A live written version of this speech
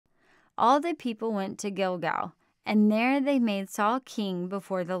all the people went to Gilgal, and there they made Saul king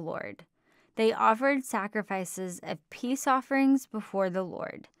before the Lord. They offered sacrifices of peace offerings before the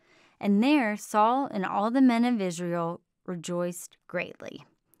Lord. And there Saul and all the men of Israel rejoiced greatly.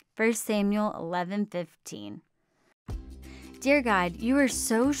 1 Samuel 11:15. Dear God, you are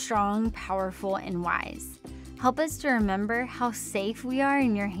so strong, powerful, and wise. Help us to remember how safe we are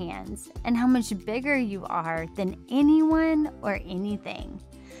in your hands and how much bigger you are than anyone or anything.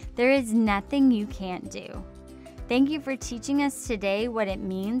 There is nothing you can't do. Thank you for teaching us today what it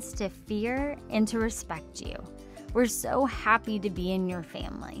means to fear and to respect you. We're so happy to be in your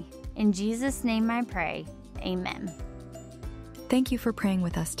family. In Jesus' name I pray, amen. Thank you for praying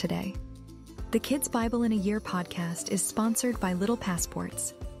with us today. The Kids Bible in a Year podcast is sponsored by Little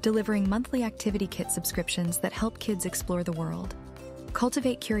Passports, delivering monthly activity kit subscriptions that help kids explore the world,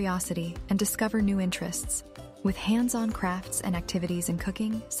 cultivate curiosity, and discover new interests, with hands-on crafts and activities in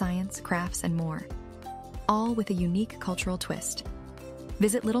cooking, science, crafts, and more, all with a unique cultural twist.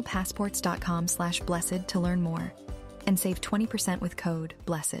 Visit littlepassports.com/blessed to learn more and save 20% with code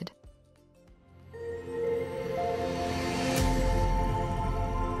BLESSED.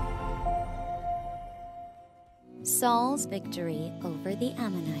 Saul's victory over the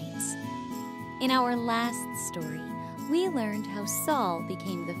Ammonites. In our last story, we learned how Saul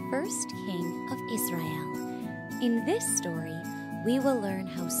became the first king of Israel. In this story, we will learn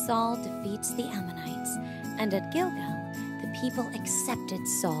how Saul defeats the Ammonites, and at Gilgal, the people accepted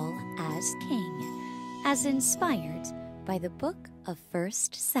Saul as king, as inspired by the book of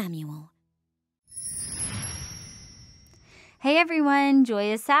 1 Samuel. Hey everyone,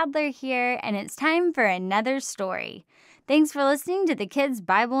 Julia Sadler here, and it's time for another story. Thanks for listening to the Kids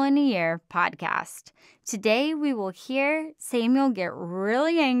Bible in a Year podcast. Today we will hear Samuel get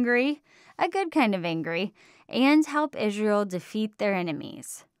really angry, a good kind of angry, and help Israel defeat their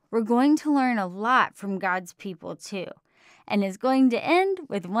enemies. We're going to learn a lot from God's people too, and it's going to end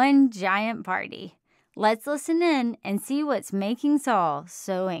with one giant party. Let's listen in and see what's making Saul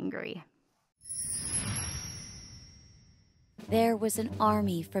so angry. There was an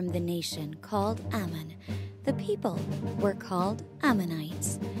army from the nation called Ammon. The people were called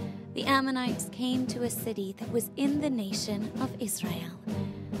Ammonites. The Ammonites came to a city that was in the nation of Israel.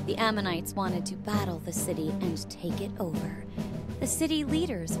 The Ammonites wanted to battle the city and take it over. The city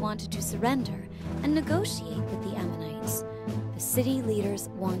leaders wanted to surrender and negotiate with the Ammonites. The city leaders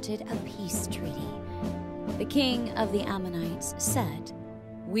wanted a peace treaty. The king of the Ammonites said,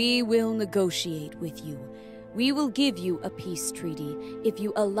 "We will negotiate with you. We will give you a peace treaty if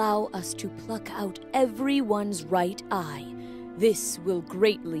you allow us to pluck out everyone's right eye. This will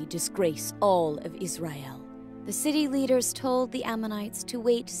greatly disgrace all of Israel." The city leaders told the Ammonites to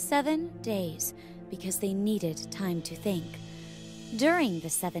wait 7 days because they needed time to think. During the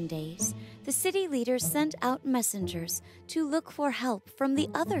 7 days, the city leaders sent out messengers to look for help from the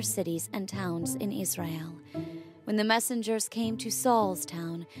other cities and towns in Israel. When the messengers came to Saul's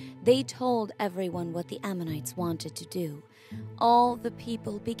town, they told everyone what the Ammonites wanted to do. All the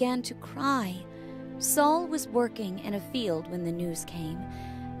people began to cry. Saul was working in a field when the news came,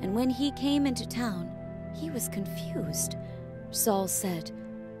 and when he came into town, he was confused. Saul said,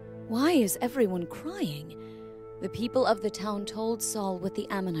 "Why is everyone crying?" The people of the town told Saul what the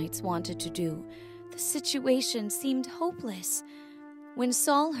Ammonites wanted to do. The situation seemed hopeless. When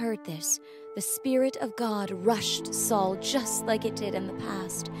Saul heard this, the Spirit of God rushed Saul just like it did in the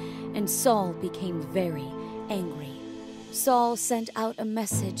past, and Saul became very angry. Saul sent out a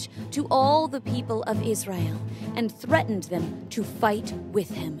message to all the people of Israel and threatened them to fight with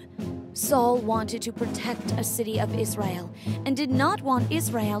him. Saul wanted to protect a city of Israel and did not want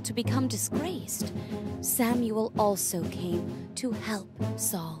Israel to become disgraced. Samuel also came to help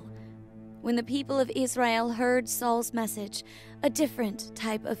Saul. When the people of Israel heard Saul's message, a different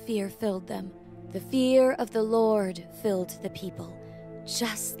type of fear filled them. The fear of the Lord filled the people,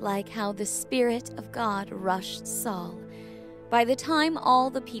 just like how the Spirit of God rushed Saul. By the time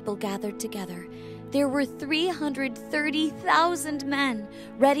all the people gathered together, there were 330,000 men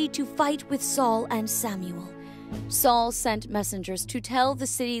ready to fight with Saul and Samuel. Saul sent messengers to tell the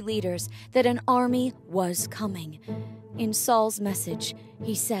city leaders that an army was coming. In Saul's message,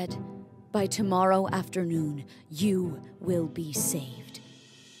 he said, "By tomorrow afternoon, you will be saved."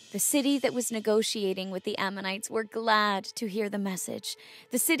 The city that was negotiating with the Ammonites were glad to hear the message.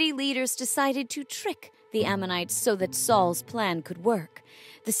 The city leaders decided to trick the Ammonites so that Saul's plan could work.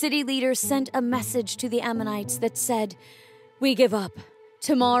 The city leaders sent a message to the Ammonites that said, "We give up.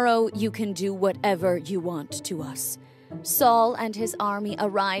 Tomorrow you can do whatever you want to us." Saul and his army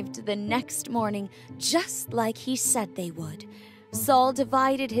arrived the next morning just like he said they would. Saul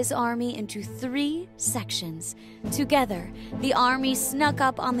divided his army into 3 sections. Together, the army snuck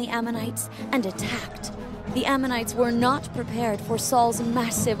up on the Ammonites and attacked. The Ammonites were not prepared for Saul's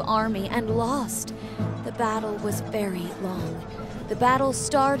massive army and lost. The battle was very long. The battle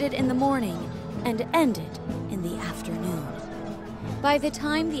started in the morning and ended in the afternoon. By the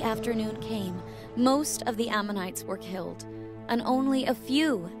time the afternoon came, most of the Ammonites were killed, and only a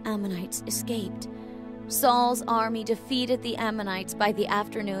few Ammonites escaped. Saul's army defeated the Ammonites by the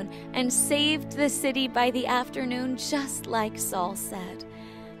afternoon and saved the city by the afternoon, just like Saul said.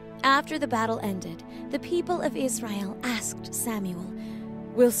 After the battle ended, the people of Israel asked Samuel,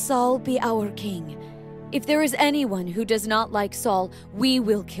 "Will Saul be our king? If there is anyone who does not like Saul, we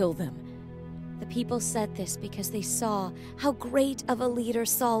will kill them." The people said this because they saw how great of a leader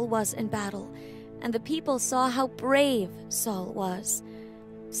Saul was in battle, and the people saw how brave Saul was.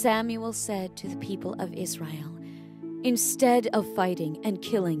 Samuel said to the people of Israel, "Instead of fighting and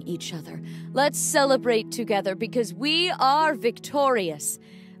killing each other, let's celebrate together because we are victorious.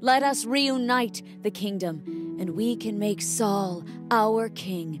 Let us reunite the kingdom, and we can make Saul our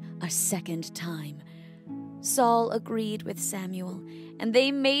king a second time." Saul agreed with Samuel, and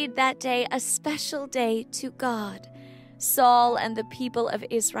they made that day a special day to God. Saul and the people of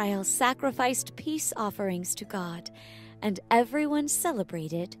Israel sacrificed peace offerings to God, and everyone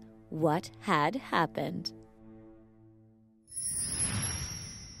celebrated what had happened.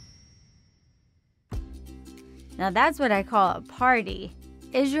 Now that's what I call a party.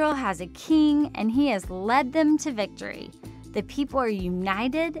 Israel has a king, and he has led them to victory. The people are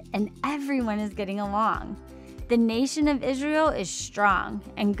united, and everyone is getting along. The nation of Israel is strong,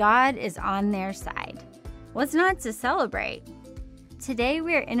 and God is on their side. What's not to celebrate? Today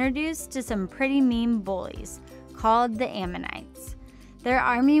we are introduced to some pretty mean bullies called the Ammonites. Their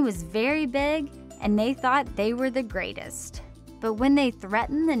army was very big, and they thought they were the greatest. But when they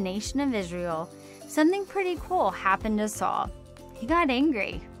threatened the nation of Israel, something pretty cool happened to Saul. He got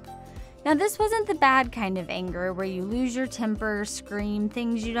angry. Now, this wasn't the bad kind of anger where you lose your temper, scream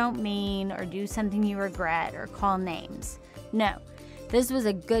things you don't mean, or do something you regret, or call names. No, this was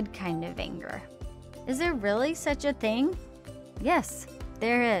a good kind of anger. Is there really such a thing? Yes,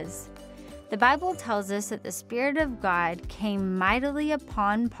 there is. The Bible tells us that the Spirit of God came mightily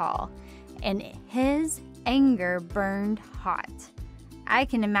upon Paul, and his anger burned hot. I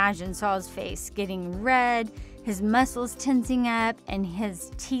can imagine Saul's face getting red, his muscles tensing up, and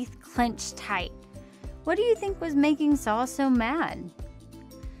his teeth clenched tight. What do you think was making Saul so mad?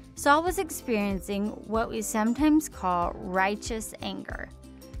 Saul was experiencing what we sometimes call righteous anger.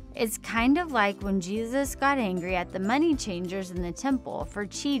 It's kind of like when Jesus got angry at the money changers in the temple for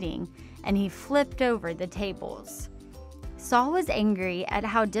cheating, and he flipped over the tables. Saul was angry at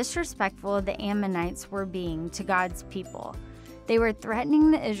how disrespectful the Ammonites were being to God's people. They were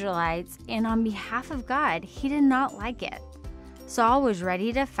threatening the Israelites, and on behalf of God, he did not like it. Saul was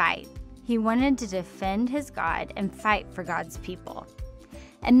ready to fight. He wanted to defend his God and fight for God's people.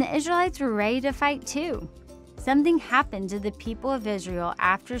 And the Israelites were ready to fight too. Something happened to the people of Israel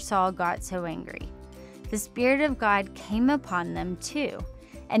after Saul got so angry. The Spirit of God came upon them too,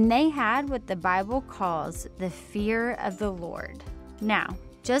 and they had what the Bible calls the fear of the Lord. Now,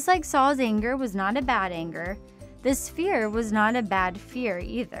 just like Saul's anger was not a bad anger, this fear was not a bad fear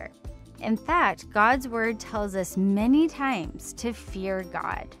either. In fact, God's word tells us many times to fear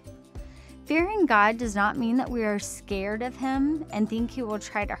God. Fearing God does not mean that we are scared of him and think he will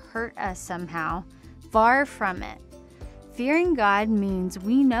try to hurt us somehow. Far from it. Fearing God means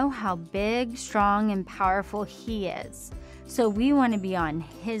we know how big, strong, and powerful he is, so we want to be on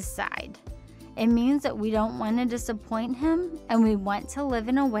his side. It means that we don't want to disappoint him, and we want to live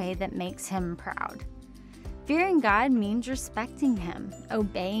in a way that makes him proud. Fearing God means respecting him,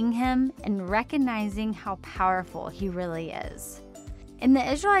 obeying him, and recognizing how powerful he really is. In the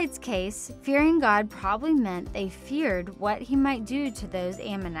Israelites' case, fearing God probably meant they feared what he might do to those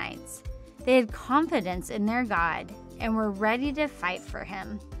Ammonites. They had confidence in their God and were ready to fight for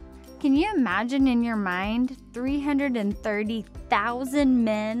him. Can you imagine in your mind 330,000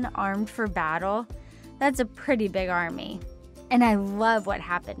 men armed for battle? That's a pretty big army. And I love what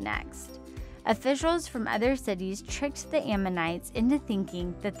happened next. Officials from other cities tricked the Ammonites into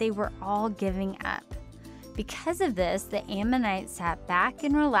thinking that they were all giving up. Because of this, the Ammonites sat back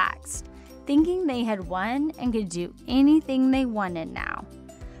and relaxed, thinking they had won and could do anything they wanted now.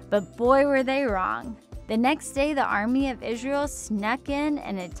 But boy, were they wrong. The next day, the army of Israel snuck in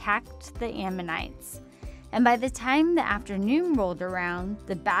and attacked the Ammonites. And by the time the afternoon rolled around,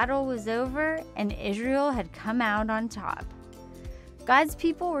 the battle was over and Israel had come out on top. God's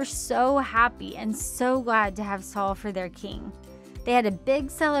people were so happy and so glad to have Saul for their king. They had a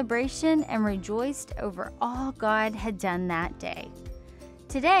big celebration and rejoiced over all God had done that day.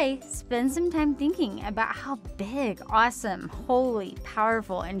 Today, spend some time thinking about how big, awesome, holy,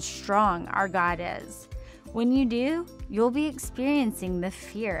 powerful, and strong our God is. When you do, you'll be experiencing the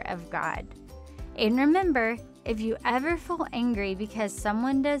fear of God. And remember, if you ever feel angry because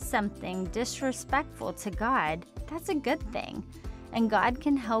someone does something disrespectful to God, that's a good thing, and God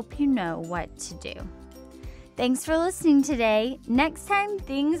can help you know what to do. Thanks for listening today. Next time,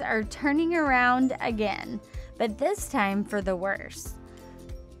 things are turning around again, but this time for the worse.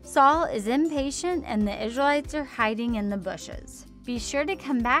 Saul is impatient and the Israelites are hiding in the bushes. Be sure to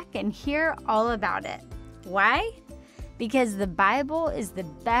come back and hear all about it. Why? Because the Bible is the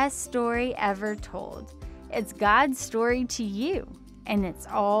best story ever told. It's God's story to you, and it's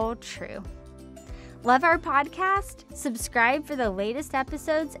all true. Love our podcast? Subscribe for the latest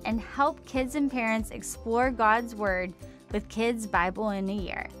episodes and help kids and parents explore God's Word with Kids Bible in a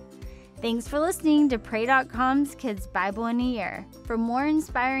Year. Thanks for listening to pray.com's Kids Bible in a Year. For more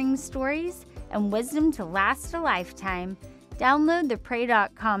inspiring stories and wisdom to last a lifetime, download the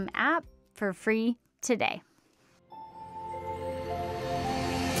pray.com app for free today.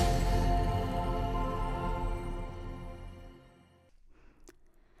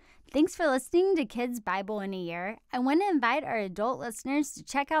 Thanks for listening to Kids Bible in a Year. I want to invite our adult listeners to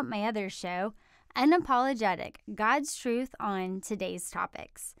check out my other show, Unapologetic, God's Truth on Today's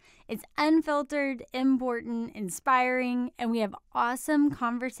Topics. It's unfiltered, important, inspiring, and we have awesome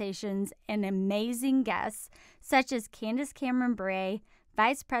conversations and amazing guests such as Candace Cameron Bray,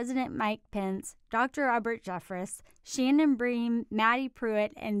 Vice President Mike Pence, Dr. Robert Jeffress, Shannon Bream, Maddie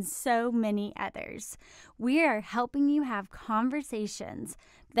Pruitt, and so many others. We are helping you have conversations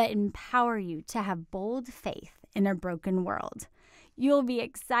that empower you to have bold faith in a broken world. You'll be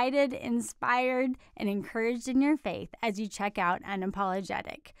excited, inspired, and encouraged in your faith as you check out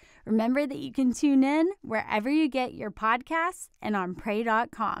Unapologetic. Remember that you can tune in wherever you get your podcasts and on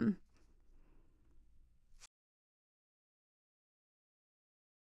pray.com.